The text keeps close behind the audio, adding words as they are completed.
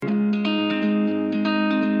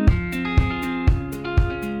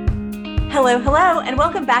Hello, hello, and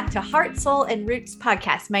welcome back to Heart, Soul, and Roots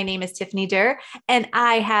podcast. My name is Tiffany Durr, and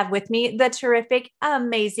I have with me the terrific,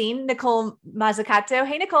 amazing Nicole Mazzucato.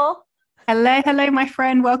 Hey, Nicole. Hello, my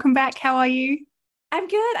friend. Welcome back. How are you? I'm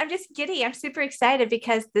good. I'm just giddy. I'm super excited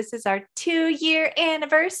because this is our 2-year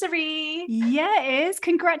anniversary. Yeah, it is.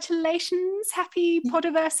 Congratulations. Happy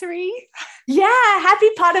podiversary. Yeah,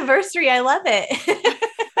 happy podiversary. I love it.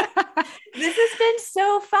 This has been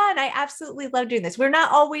so fun. I absolutely love doing this. We're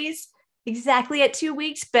not always exactly at 2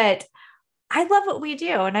 weeks, but I love what we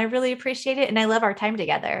do and I really appreciate it. And I love our time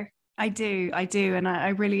together. I do. And I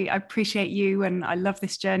really appreciate you. And I love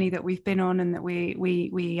this journey that we've been on and that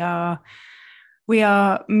we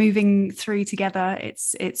are moving through together.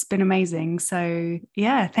 It's been amazing. So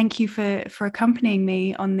yeah, thank you for accompanying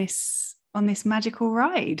me on this magical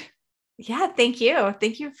ride. Yeah, thank you.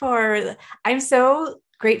 I'm so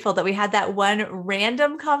grateful that we had that one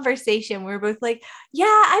random conversation. We're both like, yeah,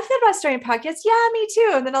 I've thought about starting a podcast. Yeah, me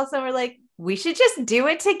too. And then also we're like, we should just do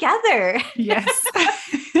it together. Yes.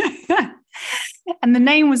 And the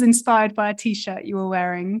name was inspired by a t-shirt you were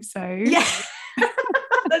wearing. So yeah,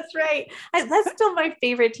 that's right. That's still my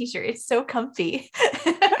favorite t-shirt. It's so comfy.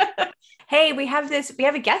 Hey, we have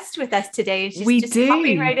a guest with us today. She's just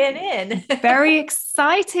popping right in. Very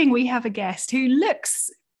exciting. We have a guest who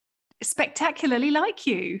looks spectacularly like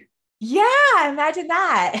you. Yeah, imagine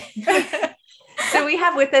that. So we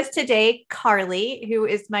have with us today Carly, who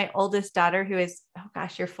is my oldest daughter, who is, oh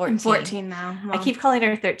gosh, you're 14. I'm 14 now. Well, I keep calling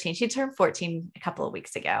her 13. She turned 14 a couple of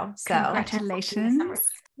weeks ago. So congratulations.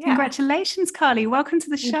 Yeah. Congratulations, Carly. Welcome to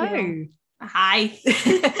the show. Hi.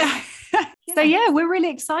 So yeah, we're really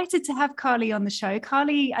excited to have Carly on the show.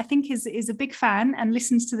 Carly, I think, is a big fan and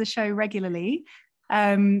listens to the show regularly.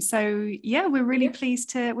 So yeah, we're really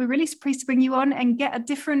pleased to bring you on and get a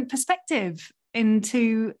different perspective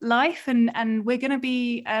into life, and we're going to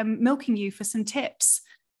be milking you for some tips.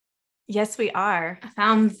 Yes, we are.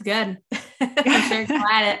 Sounds good. I'm sure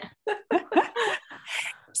glad it.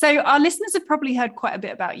 So our listeners have probably heard quite a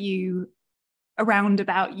bit about you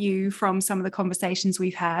from some of the conversations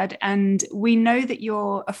we've had, and we know that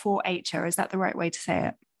you're a 4-H'er. Is that the right way to say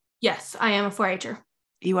it? Yes, I am a 4-H'er.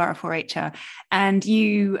 You are a 4-H'er, and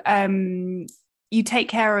you take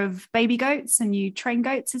care of baby goats and you train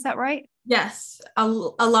goats. Is that right? Yes, a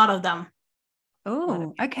lot of them.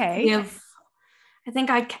 Oh, okay. I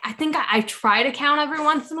think I try to count every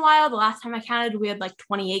once in a while. The last time I counted, we had like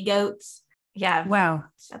 28 goats. Yeah. Wow.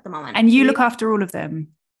 At the moment. And you look after all of them?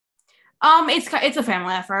 It's a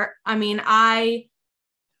family effort. I mean, I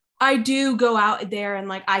do go out there and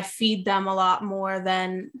like I feed them a lot more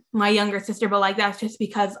than my younger sister, but like that's just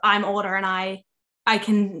because I'm older and I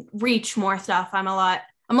can reach more stuff. I'm a lot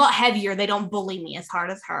heavier. They don't bully me as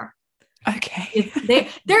hard as her. Okay.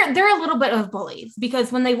 They're a little bit of bullies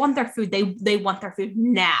because when they want their food, they want their food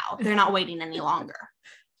now. They're not waiting any longer.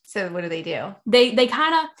 So what do? They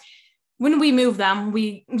kind of, when we move them,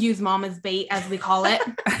 we use mom as bait, as we call it,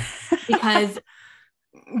 because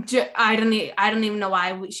I don't even know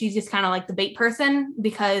why. She's just kind of like the bait person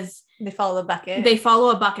because they follow a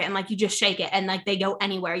bucket. And like you just shake it and like they go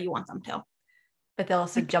anywhere you want them to. But they'll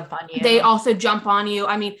also jump on you. They also jump on you.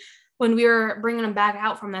 I mean, when we were bringing them back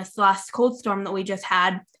out from this last cold storm that we just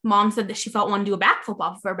had, mom said that she felt one do a backflip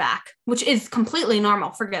off of her back, which is completely normal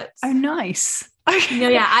for goats. Oh, nice.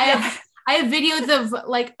 Yeah, I have videos of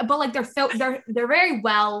like, but like they're very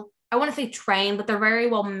well, I want to say trained, but they're very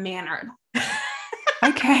well mannered.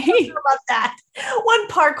 Okay. I don't know about that. One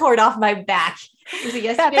parkoured off my back. Was it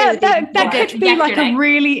yesterday? That could be like a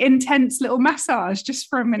really intense little massage just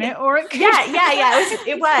for a minute, or it could. Yeah.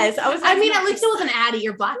 It was. I mean, at least it wasn't Addie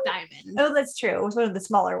or Black Diamond. Oh, that's true. It was one of the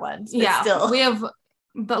smaller ones. Yeah, still. we have,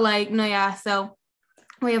 but like no, yeah. So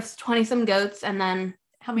we have 20 some goats, and then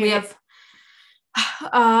how many we have?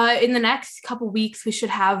 In the next couple weeks, we should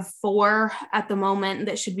have 4 at the moment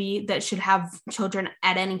that should have children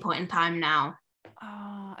at any point in time now.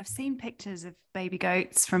 Oh, I've seen pictures of baby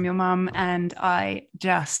goats from your mum and I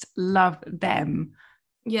just love them.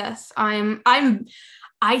 Yes, I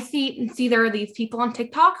see there are these people on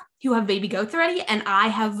TikTok who have baby goats already, and I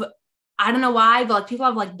don't know why, but like people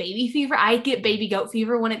have like baby fever. I get baby goat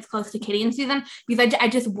fever when it's close to kittying season because I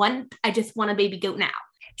just want a baby goat now.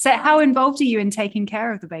 So how involved are you in taking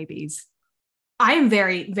care of the babies? I am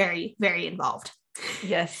very, very, very involved.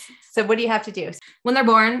 Yes. So what do you have to do? When they're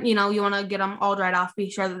born, you want to get them all dried off, be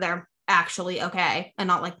sure that they're actually okay and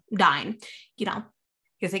not like dying,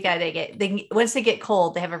 Because once they get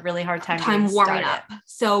cold, they have a really hard time warming up.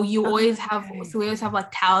 So we always have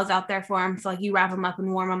like towels out there for them. So like you wrap them up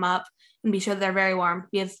and warm them up and be sure they're very warm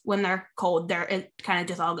because when they're cold, it kind of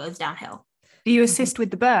just all goes downhill. Do you assist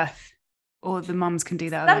with the birth? or the mums can do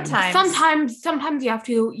that alone? Sometimes you have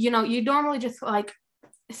to, you know, you normally just like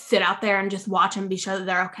sit out there and just watch them, be sure that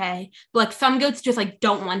they're okay. But like some goats just like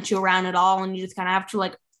don't want you around at all, and you just kind of have to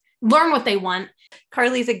like learn what they want.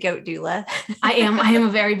 Carly's a goat doula. I am a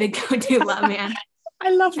very big goat doula, man. I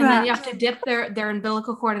love that. And then you have to dip their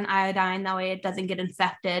umbilical cord in iodine, that way it doesn't get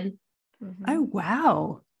infected. Oh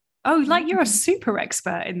wow. Oh, like you're a super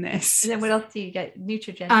expert in this. And then what else do you get?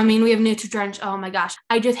 Nutri-Drench. I mean, we have Nutri-Drench. Oh my gosh.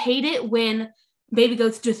 I just hate it when baby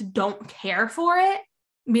goats just don't care for it,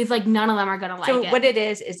 because like none of them are going to like it. So what it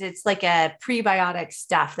is it's like a prebiotic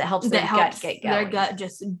stuff that helps their gut get going. Their gut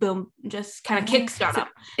just boom, just kind of kickstart them.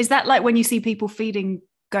 Is that like when you see people feeding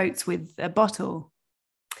goats with a bottle?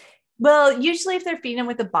 Well, usually if they're feeding them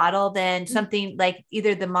with a bottle, then something like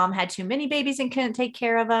either the mom had too many babies and couldn't take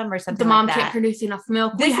care of them, or something. The mom like that. can't produce enough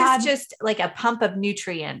milk. This is just like a pump of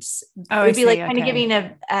nutrients. Oh, it would be like kind of giving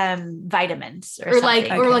a vitamins or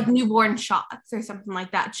something. or like newborn shots or something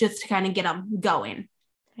like that, just to kind of get them going.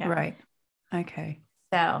 Yeah. Right. Okay.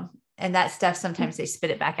 So, and that stuff, sometimes they spit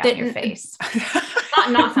it back out in your face.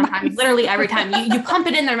 not sometimes, literally every time you pump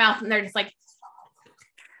it in their mouth and they're just like,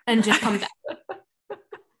 and just comes out.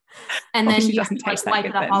 And then you have to like wipe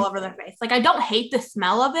it up all over their face. Like, I don't hate the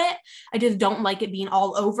smell of it. I just don't like it being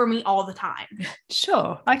all over me all the time.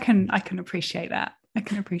 Sure. I can appreciate that. I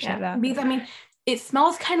can appreciate that. Because I mean, it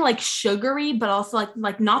smells kind of like sugary, but also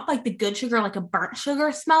like not like the good sugar, like a burnt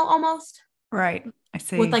sugar smell almost. Right. I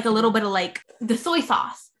see. With like a little bit of like the soy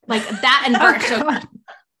sauce, like that and burnt sugar.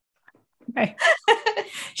 Okay.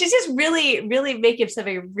 She's just really, really making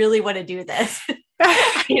somebody really want to do this.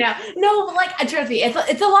 No, but like trust me,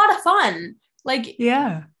 it's a lot of fun. Like,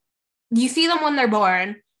 yeah, you see them when they're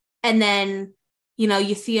born, and then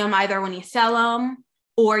you see them either when you sell them,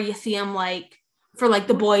 or you see them like for like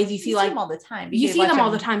the boys. You see like them all the time. You see them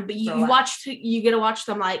all the time, but you get to watch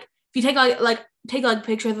them. Like, if you take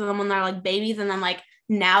pictures of them when they're like babies, and then like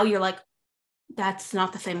now you're like, that's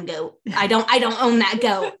not the same goat. I don't own that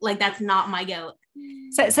goat. Like, that's not my goat.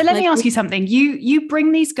 So let me ask you something. You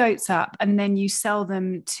bring these goats up and then you sell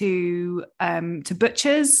them to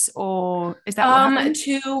butchers, or is that what happens?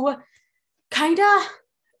 To kind of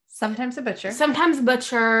sometimes a butcher.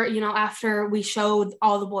 After we show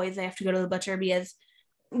all the boys, they have to go to the butcher because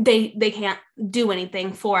they can't do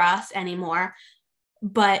anything for us anymore.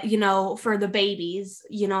 But, for the babies,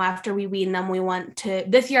 after we wean them, we want to,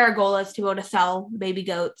 this year our goal is to be able to sell baby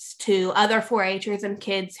goats to other 4-Hers and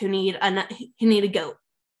kids who need a goat.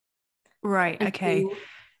 Right. Okay.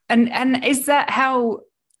 And is that how,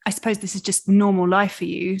 I suppose this is just normal life for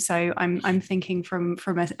you. So I'm thinking from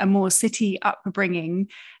a more city upbringing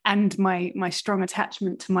and my strong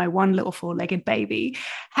attachment to my one little 4-legged baby.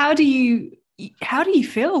 How do you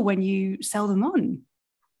feel when you sell them on?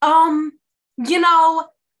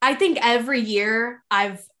 I think every year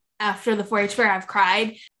after the 4-H fair, I've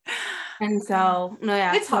cried. And so, no,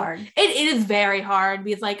 yeah. It's hard. It is very hard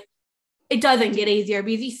because like, it doesn't get easier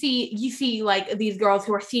because you see like these girls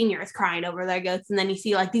who are seniors crying over their goats. And then you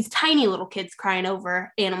see like these tiny little kids crying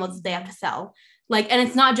over animals that they have to sell. Like, and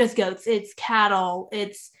it's not just goats, it's cattle,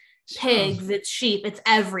 it's pigs, it's sheep, it's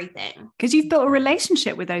everything. Because you've built a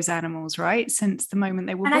relationship with those animals, right? Since the moment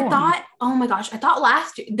they were born. And I thought, oh my gosh,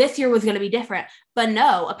 this year was going to be different. But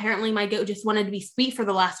no, apparently my goat just wanted to be sweet for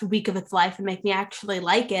the last week of its life and make me actually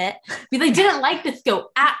like it. Because I didn't like this goat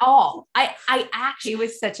at all. He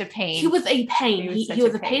was such a pain. He was a pain. He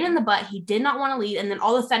was a pain in the butt. He did not want to lead. And then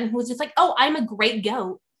all of a sudden he was just like, oh, I'm a great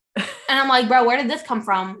goat. And I'm like, bro, where did this come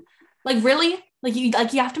from? Like, really? Like you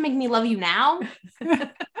have to make me love you now?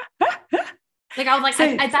 Like, I was like,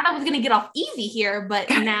 I thought I was gonna get off easy here, but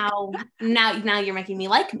now you're making me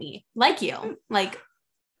like you. Like,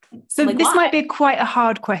 so like this why? might be quite a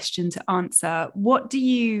hard question to answer. What do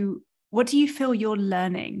you feel you're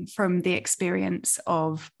learning from the experience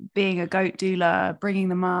of being a goat doula, bringing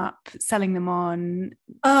them up, selling them on?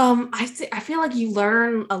 I feel like you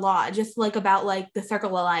learn a lot, just like about like the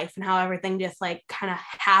circle of life and how everything just like kind of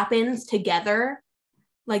happens together.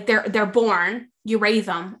 Like they're born, you raise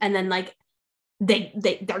them, and then like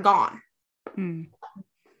they're gone. It's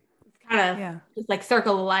kind of just like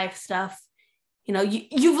circle of life stuff.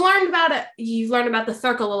 You've learned about it. You've learned about the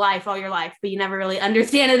circle of life all your life, but you never really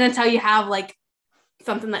understand it until you have like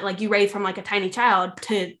something that like you raise from like a tiny child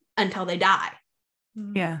until they die.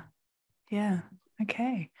 Yeah.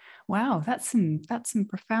 Okay. Wow. That's some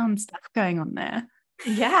profound stuff going on there.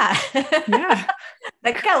 Yeah. Yeah.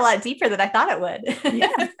 That got a lot deeper than I thought it would. Yeah.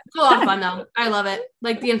 It's a lot of fun though. I love it.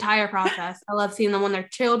 Like the entire process. I love seeing them when they're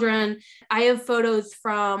children. I have photos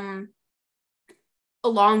from a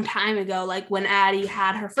long time ago, like when Addie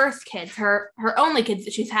had her first kids, her only kids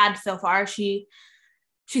that she's had so far. She's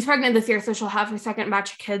pregnant this year, so she'll have her second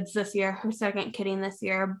batch of kids this year, her second kidding this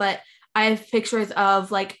year. But I have pictures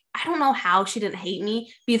of, like, I don't know how she didn't hate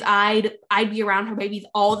me, because I'd be around her babies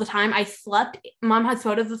all the time. Mom has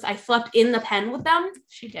photos of this. I slept in the pen with them.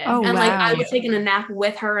 She did. Oh, and wow. like I was taking a nap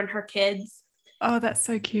with her and her kids. Oh, that's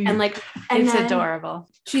so cute. And like, it's adorable.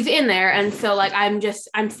 She's in there. And so like,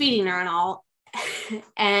 I'm feeding her and all.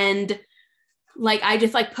 And like, I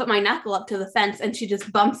just like put my knuckle up to the fence and she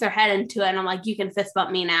just bumps her head into it. And I'm like, you can fist bump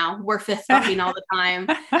me now. We're fist bumping all the time.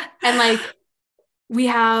 And like, we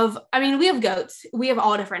have goats. We have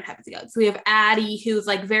all different types of goats. We have Addie, who's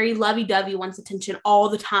like very lovey-dovey, wants attention all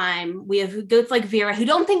the time. We have goats like Vera, who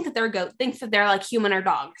don't think that they're a goat, thinks that they're like human or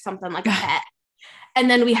dog, something like a pet. And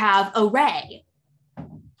then we have Array,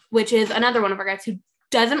 which is another one of our goats who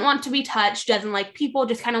doesn't want to be touched, doesn't like people,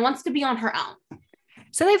 just kind of wants to be on her own.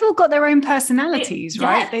 So they've all got their own personalities,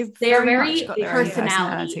 right? Yes, they're very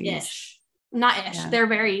personality-ish. Not ish. Yeah. They're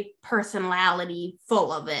very personality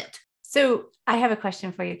full of it. So I have a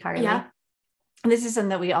question for you, Carly. Yeah. This is something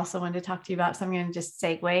that we also wanted to talk to you about. So I'm going to just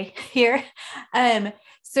segue here.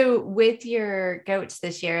 So with your goats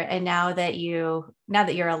this year, and now that you're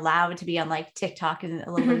allowed to be on like TikTok and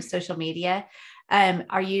a little bit of social media,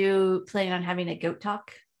 are you planning on having a goat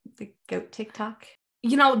talk, the goat TikTok?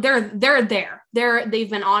 You know, they're there. They've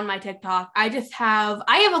been on my TikTok. I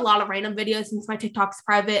have a lot of random videos since my TikTok's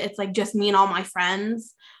private. It's like just me and all my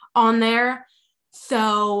friends on there.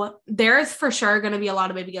 So there's for sure going to be a lot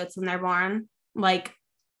of baby goats when they're born. Like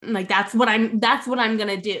that's what I'm going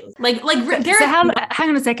to do. So hang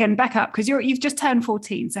on a second, back up. Cause you've just turned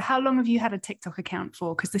 14. So how long have you had a TikTok account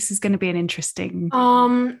for? Cause this is going to be an interesting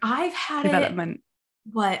I've had development.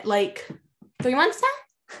 Like 3 months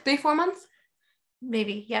now? 3-4 months?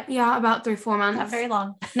 Maybe. Yep. Yeah. About 3-4 months. Not very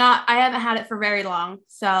long. I haven't had it for very long.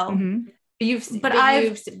 So You've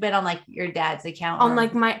been on like your dad's account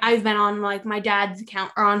I've been on like my dad's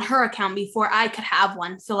account or on her account before I could have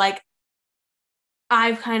one. So like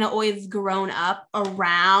I've kind of always grown up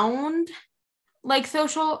around like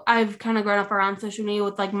I've kind of grown up around social media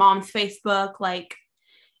with like mom's Facebook. Like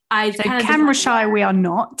camera shy, we are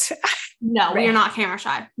not. No, right. We are not camera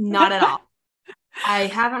shy. Not at all. I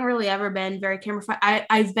haven't really ever been very camera shy.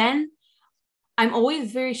 I'm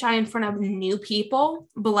always very shy in front of new people,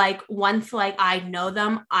 but like once like I know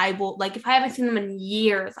them, I will, like if I haven't seen them in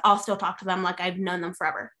years, I'll still talk to them like I've known them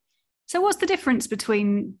forever. So what's the difference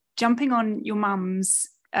between jumping on your mum's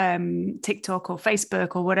TikTok or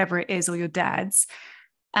Facebook or whatever it is, or your dad's,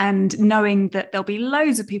 and knowing that there'll be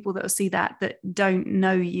loads of people that will see that don't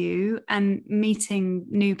know you, and meeting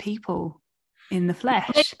new people in the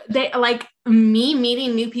flesh? They like me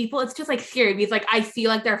meeting new people. It's just like scary because like I see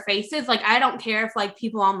like their faces. Like I don't care if like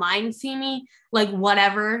people online see me, like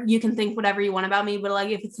whatever, you can think whatever you want about me. But like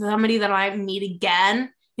if it's somebody that I meet again,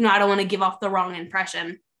 you know, I don't want to give off the wrong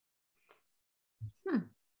impression.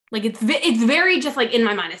 Like it's very just like in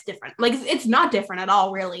my mind, it's different. Like it's not different at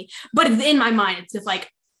all really, but it's in my mind. It's just like,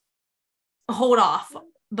 hold off.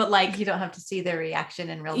 But like you don't have to see their reaction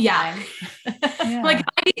in real time. Yeah. Like if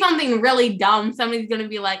I do something really dumb, somebody's gonna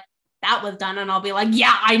be like, that was done, and I'll be like,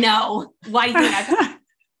 yeah, I know. Why do you think I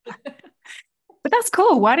But that's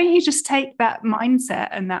cool. Why don't you just take that mindset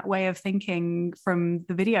and that way of thinking from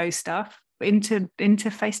the video stuff into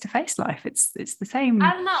face-to-face life? It's the same.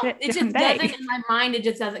 I don't know. It just doesn't, in my mind, it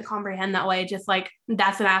just doesn't comprehend that way. Just like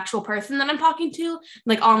that's an actual person that I'm talking to.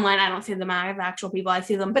 Like online, I don't see them as actual people. I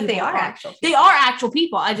see them, but they are actual people. They are actual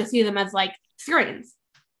people. I just see them as like screens.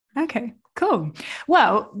 Okay, cool.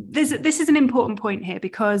 Well, this is an important point here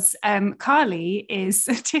because Carly is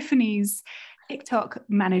Tiffany's TikTok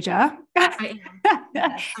manager.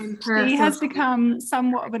 She has become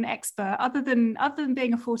somewhat of an expert, other than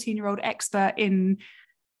being a 14-year-old expert in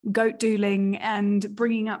goat doodling and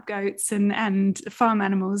bringing up goats and farm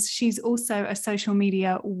animals. She's also a social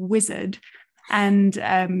media wizard. And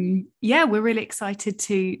we're really excited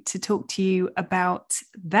to talk to you about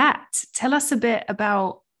that. Tell us a bit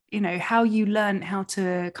about, you know, how you learned how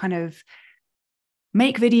to kind of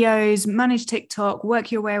make videos, manage TikTok,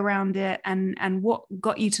 work your way around it, and what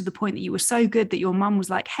got you to the point that you were so good that your mum was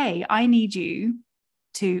like, hey, I need you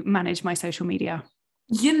to manage my social media.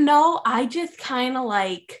 You know, I just kind of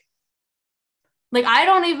like I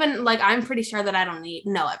don't even I'm pretty sure that I don't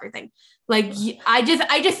know everything. Like I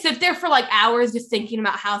just sit there for like hours just thinking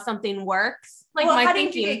about how something works. Like, well, how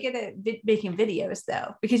did you get at making videos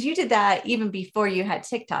though? Because you did that even before you had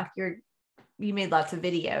TikTok. You made lots of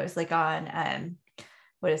videos like on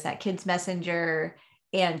what is that, Kids Messenger,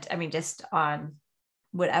 and I mean just on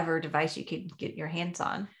whatever device you could get your hands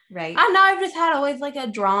on, right? I know I've just had always like a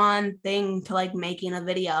drawn thing to like making a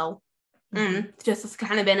video. Just has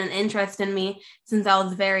kind of been an interest in me since I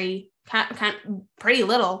was very kind of pretty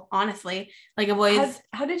little, honestly. Like I've always.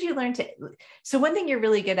 How did you learn to? So one thing you're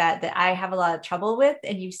really good at that I have a lot of trouble with,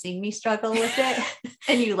 and you've seen me struggle with it,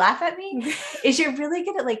 and you laugh at me, is you're really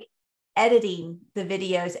good at like editing the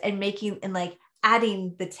videos and making and like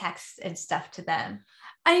adding the text and stuff to them.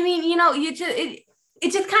 I mean, you just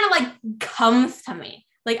it just kind of like comes to me.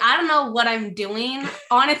 Like, I don't know what I'm doing.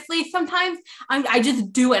 Honestly, sometimes I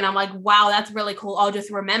just do it and I'm like, wow, that's really cool. I'll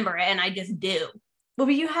just remember it. And I just do. Well,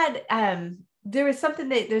 but you had, there was something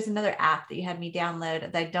there's another app that you had me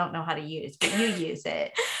download that I don't know how to use, but you use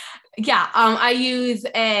it. Yeah. I use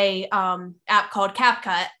a app called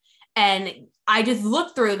CapCut, and I just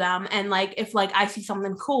look through them. And like, if like I see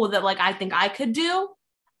something cool that like I think I could do,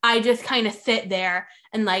 I just kind of sit there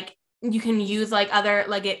and like, you can use like other,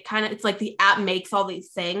 like it's like the app makes all these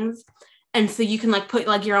things. And so you can like put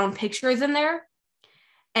like your own pictures in there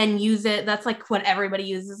and use it. That's like what everybody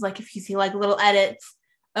uses. Like if you see like little edits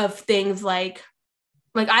of things like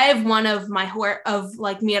I have one of my of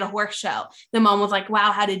like me at a horse show. The mom was like,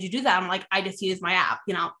 wow, how did you do that? I'm like, I just use my app,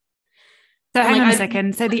 So and hang like, on a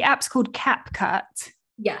second. So the app's called CapCut.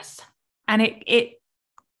 Yes. And it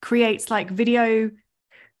creates like video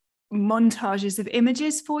montages of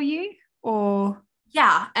images for you, or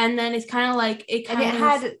yeah, and then it's kind of like it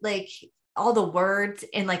had like all the words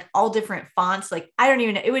in like all different fonts. Like I don't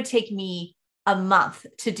even know, it would take me a month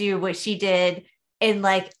to do what she did in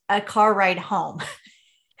like a car ride home.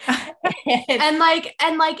 and like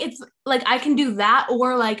it's like I can do that,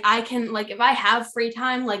 or like I can like if I have free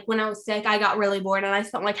time, like when I was sick I got really bored and I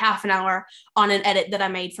spent like half an hour on an edit that I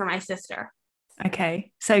made for my sister.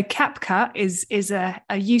 Okay, so CapCut is a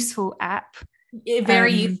useful app.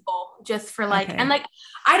 Very useful just for like, okay. And like,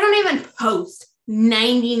 I don't even post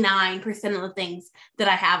 99% of the things that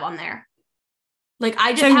I have on there. Like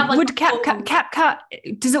I just have like. Would CapCut,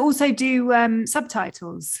 does it also do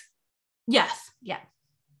subtitles? Yes. Yeah.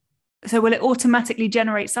 So will it automatically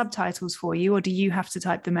generate subtitles for you, or do you have to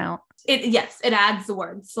type them out? Yes, it adds the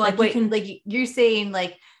words. So like wait, like you're saying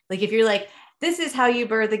like if you're like, this is how you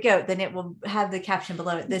birth the goat, then it will have the caption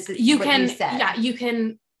below it. This is you said. Yeah, you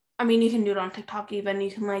can. I mean, you can do it on TikTok even.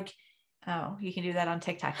 You can like. Oh, you can do that on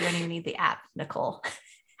TikTok. You don't even need the app, Nicole.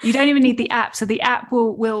 You don't even need the app. So the app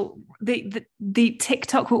will the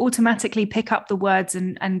TikTok will automatically pick up the words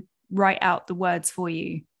and write out the words for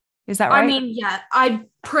you. Is that right? I mean, yeah, I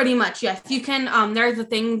pretty much, yes. You can, there's a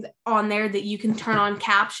thing on there that you can turn on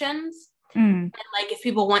captions. And like if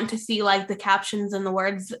people want to see like the captions and the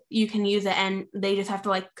words, you can use it, and they just have to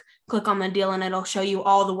like click on the deal and it'll show you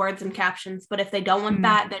all the words and captions. But if they don't want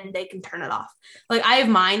that, then they can turn it off. Like I have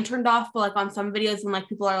mine turned off, but like on some videos when like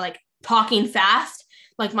people are like talking fast,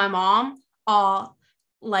 like my mom,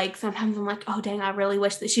 like sometimes I'm like, oh dang, I really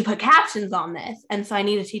wish that she put captions on this. And so I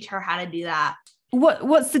need to teach her how to do that.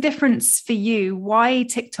 What's the difference for you? Why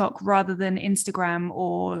TikTok rather than Instagram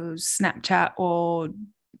or Snapchat or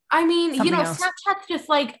I mean, else? Snapchat's just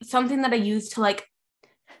like something that I use to like,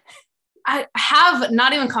 I have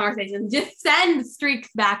not even conversations, just send streaks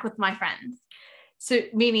back with my friends. So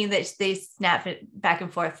meaning that they snap it back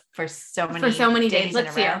and forth for so many days.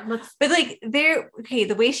 Let's see. But like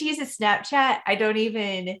the way she uses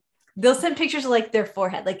Snapchat, they'll send pictures of like their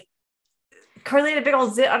forehead. Like Carly had a big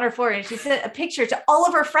old zit on her forehead and she sent a picture to all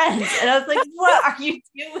of her friends. And I was like, what are you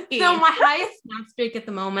doing? So my highest snap streak at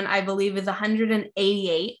the moment, I believe, is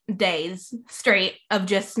 188 days straight of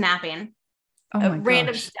just snapping.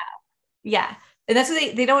 Random stuff. Yeah. And that's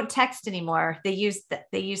what they don't text anymore. They use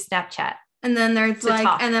Snapchat. And then there's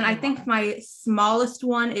I think my smallest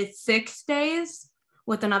one is 6 days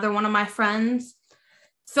with another one of my friends.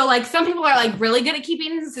 So like some people are like really good at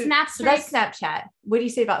keeping snaps. So that's Snapchat. What do you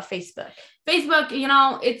say about Facebook? Facebook,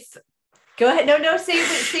 it's. Go ahead. No,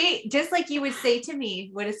 say just like you would say to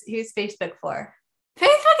me, who's Facebook for?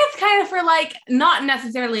 Facebook is kind of for like, not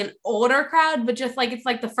necessarily an older crowd, but just like, it's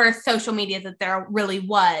like the first social media that there really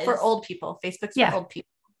was. For old people. Facebook's for old people.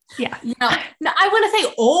 Yeah. No, I wouldn't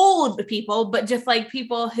say old people, but just like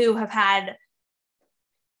people who have had,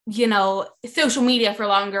 social media for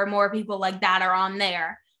longer, more people like that are on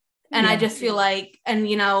there. And I just feel like, and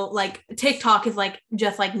like TikTok is like,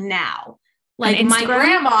 just like now, like my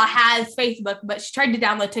grandma has Facebook, but she tried to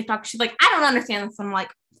download TikTok. She's like, I don't understand this. I'm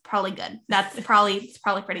like, it's probably good. It's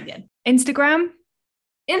probably pretty good. Instagram,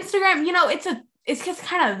 it's just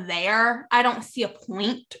kind of there. I don't see a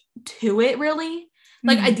point to it really.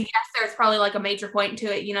 Like, I guess there's probably like a major point to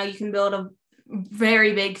it. You can build a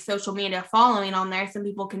very big social media following on there. Some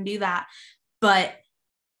people can do that, but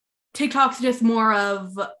TikTok's just more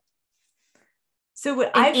of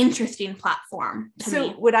an interesting platform to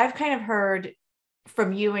me. What I've kind of heard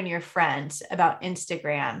from you and your friends about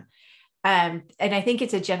Instagram, and I think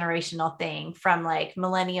it's a generational thing from like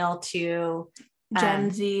millennial to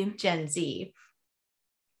Gen Z,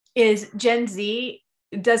 is Gen Z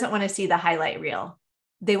doesn't want to see the highlight reel.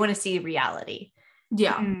 They want to see reality.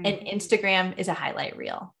 Yeah. And Instagram is a highlight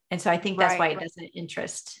reel. And so I think that's why it doesn't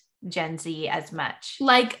interest Gen Z as much.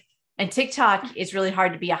 Like, and TikTok is really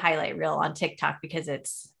hard to be a highlight reel on TikTok because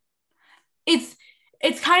it's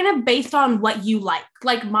kind of based on what you like.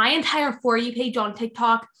 Like my entire For You page on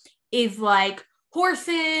TikTok is like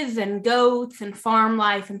horses and goats and farm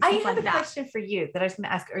life and stuff like that. I have a question for you that I was going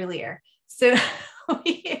to ask earlier. So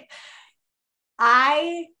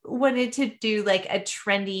I wanted to do like a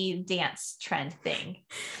trendy dance trend thing.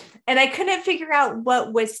 And I couldn't figure out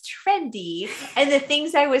what was trendy. And the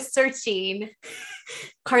things I was searching,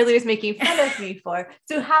 Carly was making fun of me for.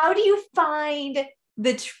 So how do you find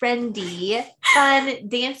the trendy, fun,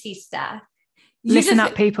 dancey stuff? Listen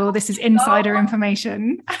up, people. This is insider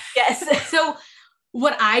information. Yes. So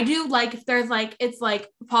what I do, like if there's like, it's like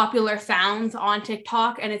popular sounds on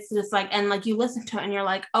TikTok and it's just like, and like you listen to it and you're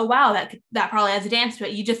like, oh wow, that probably has a dance to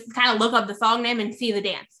it. You just kind of look up the song name and see the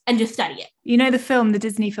dance and just study it. You know, the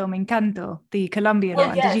Disney film Encanto, the Colombian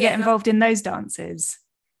one. Did you get involved in those dances?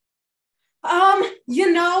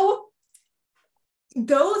 You know,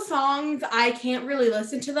 those songs, I can't really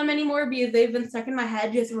listen to them anymore because they've been stuck in my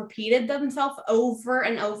head, just repeated themselves over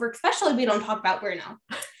and over, especially if we don't talk about Bruno.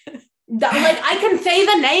 Like I can say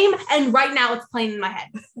the name and right now it's playing in my head.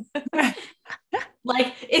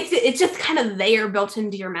 Like it's just kind of there built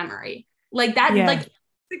into your memory. Like that, like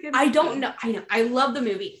I don't know. I love the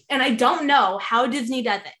movie and I don't know how Disney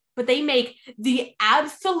does it, but they make the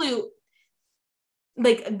absolute,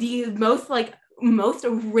 like the most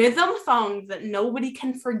rhythm songs that nobody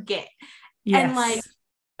can forget. Yes. And like,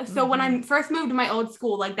 so when I first moved to my old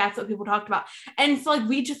school, like that's what people talked about. And so like,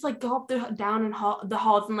 we just like go up down in the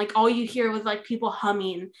halls and like all you hear was like people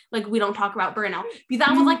humming, like We Don't Talk About Bruno, because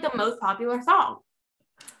that was like the most popular song.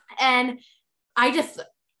 And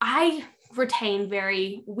I retain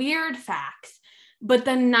very weird facts, but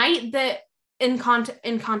the night that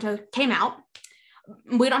Encanto came out,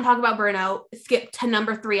 We Don't Talk About Bruno skipped to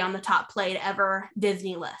number 3 on the top played ever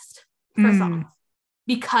Disney list for songs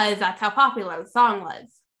because that's how popular the song was.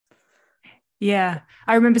 Yeah,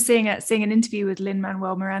 I remember seeing an interview with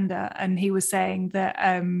Lin-Manuel Miranda, and he was saying that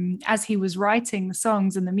as he was writing the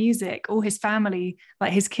songs and the music, all his family,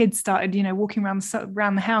 like his kids, started, walking around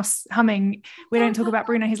the house humming We Don't Talk About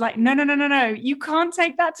Bruno. He's like, no, you can't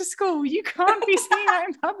take that to school. You can't be singing that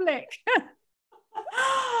in public.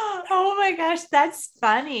 Oh my gosh, that's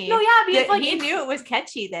funny. No, yeah, because like he knew it was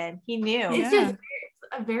catchy. Then he knew it's just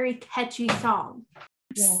a very catchy song.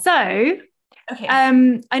 Yeah. So. Okay.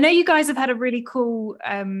 I know you guys have had a really cool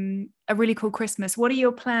Christmas. What are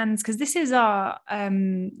your plans? Because this is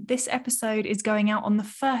this episode is going out on the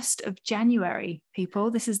 1st of January, people.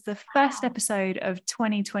 This is the first episode of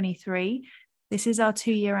 2023. This is our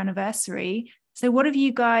 2-year anniversary. So what have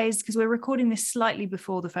you guys, because we're recording this slightly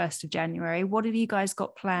before the 1st of January, what have you guys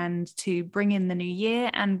got planned to bring in the new year?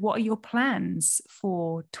 And what are your plans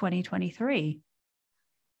for 2023?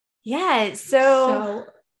 Yeah, so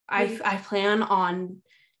I plan on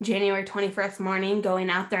January 21st morning going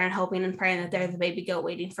out there and hoping and praying that there's a baby goat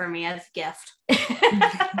waiting for me as a gift.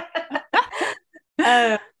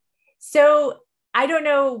 So I don't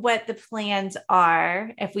know what the plans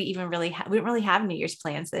are, if we even we don't really have New Year's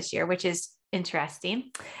plans this year, which is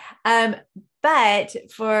interesting. But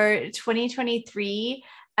for 2023,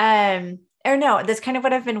 or no, that's kind of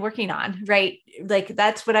what I've been working on, right? Like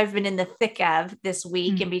that's what I've been in the thick of this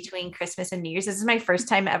week in between Christmas and New Year's. This is my first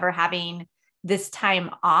time ever having this time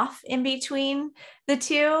off in between the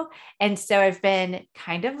two. And so I've been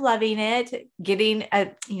kind of loving it, getting,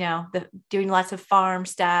 doing lots of farm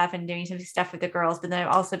stuff and doing some stuff with the girls. But then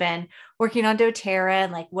I've also been working on doTERRA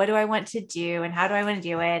and like, what do I want to do and how do I want to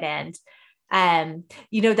do it? And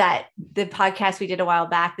that the podcast we did a while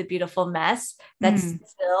back, The Beautiful Mess, that's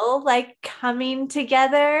still like coming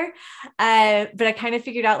together. But I kind of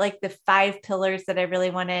figured out like the 5 pillars that I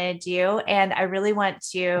really want to do. And I really want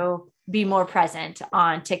to be more present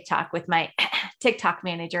on TikTok with my TikTok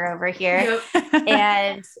manager over here.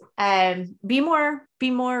 Yep. And be more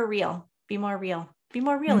real in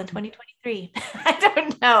 2023. I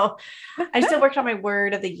don't know. I'm still working on my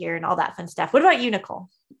word of the year and all that fun stuff. What about you, Nicole?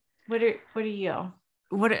 What are you?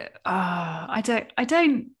 I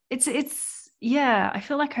don't, I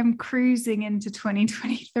feel like I'm cruising into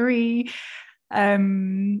 2023.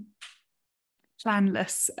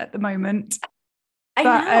 planless at the moment.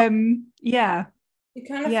 I know. Yeah. It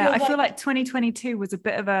kind of I feel like 2022 was a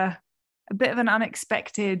bit of an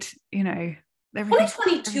unexpected,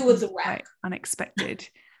 2022 was a wreck. Quite unexpected.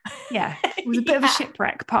 Yeah, it was a bit of a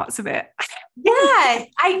shipwreck, parts of it. Yeah,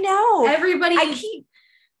 I know. Everybody,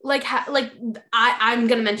 I'm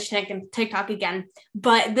gonna mention TikTok again,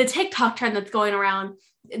 but the TikTok trend that's going around,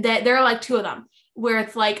 that there are like two of them where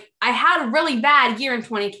it's like, I had a really bad year in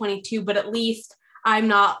 2022, but at least I'm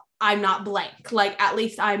not blank. Like, at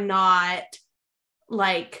least I'm not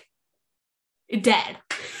like dead.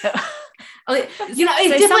 It's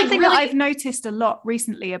just something like that I've noticed a lot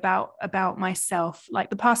recently about myself. Like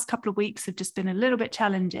the past couple of weeks have just been a little bit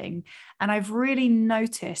challenging, and I've really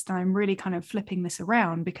noticed, and I'm really kind of flipping this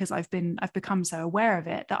around because I've become so aware of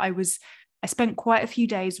it, that I spent quite a few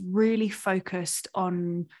days really focused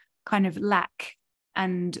on kind of lack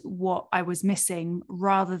and what I was missing,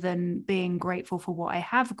 rather than being grateful for what I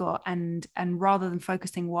have got, and rather than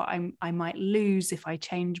focusing what I might lose if I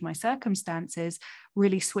change my circumstances,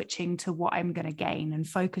 really switching to what I'm going to gain and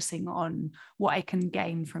focusing on what I can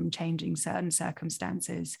gain from changing certain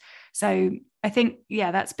circumstances. So I think,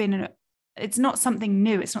 that's been it's not something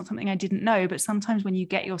new. It's not something I didn't know, but sometimes when you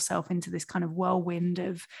get yourself into this kind of whirlwind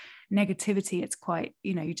of negativity, it's quite,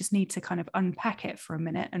 you just need to kind of unpack it for a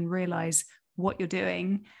minute and realize what you're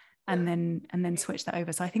doing, and then switch that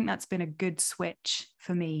over. So I think that's been a good switch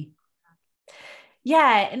for me.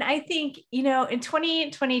 Yeah. And I think, in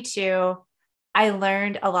 2022, I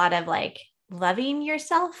learned a lot of like loving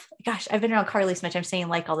yourself. Gosh, I've been around Carly so much, I'm saying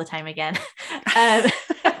like all the time again.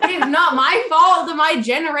 It's not my fault. My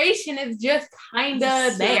generation is just kind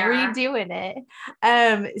of there. Redoing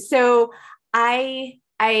it. So I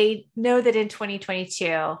know that in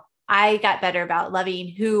 2022, I got better about loving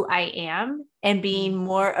who I am and being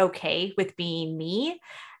more okay with being me,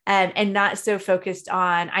 and not so focused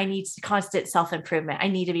on, I need constant self-improvement. I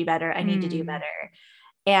need to be better. I need to do better.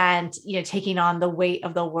 And, taking on the weight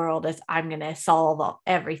of the world as I'm going to solve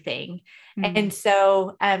everything. And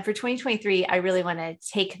so for 2023, I really want to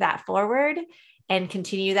take that forward and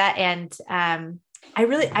continue that. And I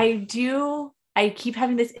keep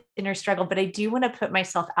having this inner struggle, but I do want to put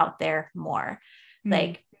myself out there more.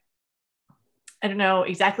 Like, I don't know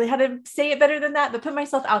exactly how to say it better than that, but put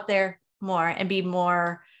myself out there more and be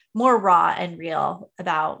more raw and real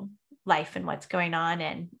about life and what's going on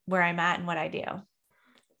and where I'm at and what I do.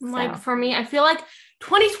 Like, for me, I feel like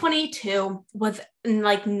 2022 was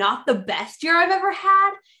like not the best year I've ever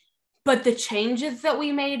had, but the changes that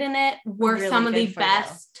we made in it were really some of the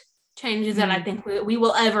best changes that I think we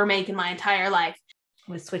will ever make in my entire life.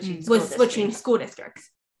 With switching school districts.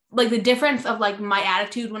 Like the difference of like my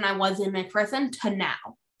attitude when I was in McPherson to now,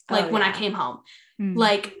 when I came home,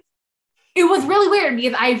 like it was really weird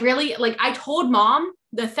because I told Mom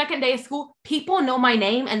the second day of school, people know my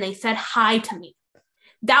name and they said hi to me.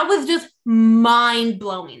 That was just mind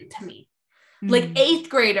blowing to me. Like 8th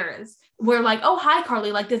graders were like, oh, hi,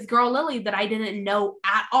 Carly, like this girl, Lily, that I didn't know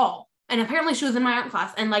at all. And apparently she was in my art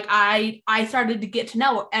class. And like, I started to get to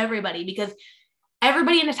know everybody because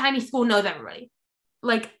everybody in a tiny school knows everybody.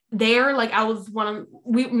 Like there, like I was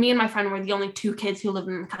me and my friend were the only 2 kids who lived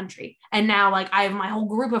in the country. And now like I have my whole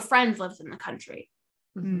group of friends lives in the country.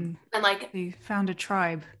 And like you found a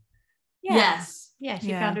tribe. Yeah. Yes. Yeah. She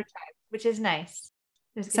found her tribe, which is nice.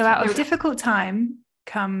 So out of difficult time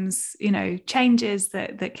comes, changes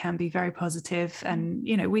that can be very positive. And,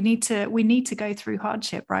 we need to go through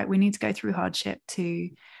hardship, right? We need to go through hardship to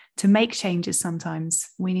make changes. Sometimes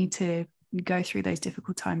we need to go through those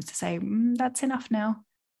difficult times to say, that's enough now.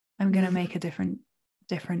 I'm going to make a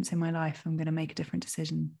difference in my life. I'm going to make a different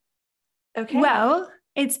decision. Okay. Well,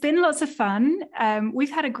 it's been lots of fun.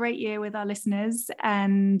 We've had a great year with our listeners,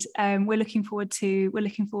 and we're looking forward to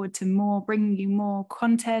more, bringing you more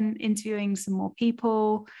content, interviewing some more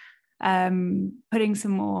people, putting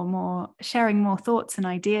some more, sharing more thoughts and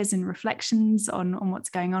ideas and reflections on what's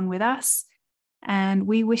going on with us. And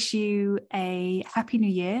we wish you a happy new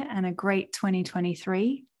year and a great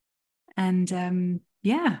 2023. And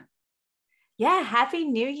happy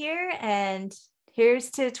new year. And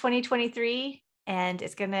here's to 2023. And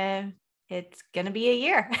it's gonna be a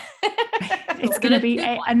year. It's gonna be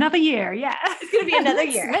another year. Yeah, it's gonna be another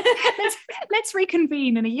year. Let's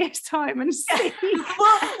reconvene in a year's time and see. We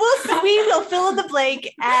will fill in the blank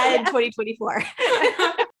at 2024.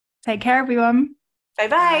 Take care, everyone.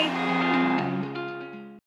 Bye-bye.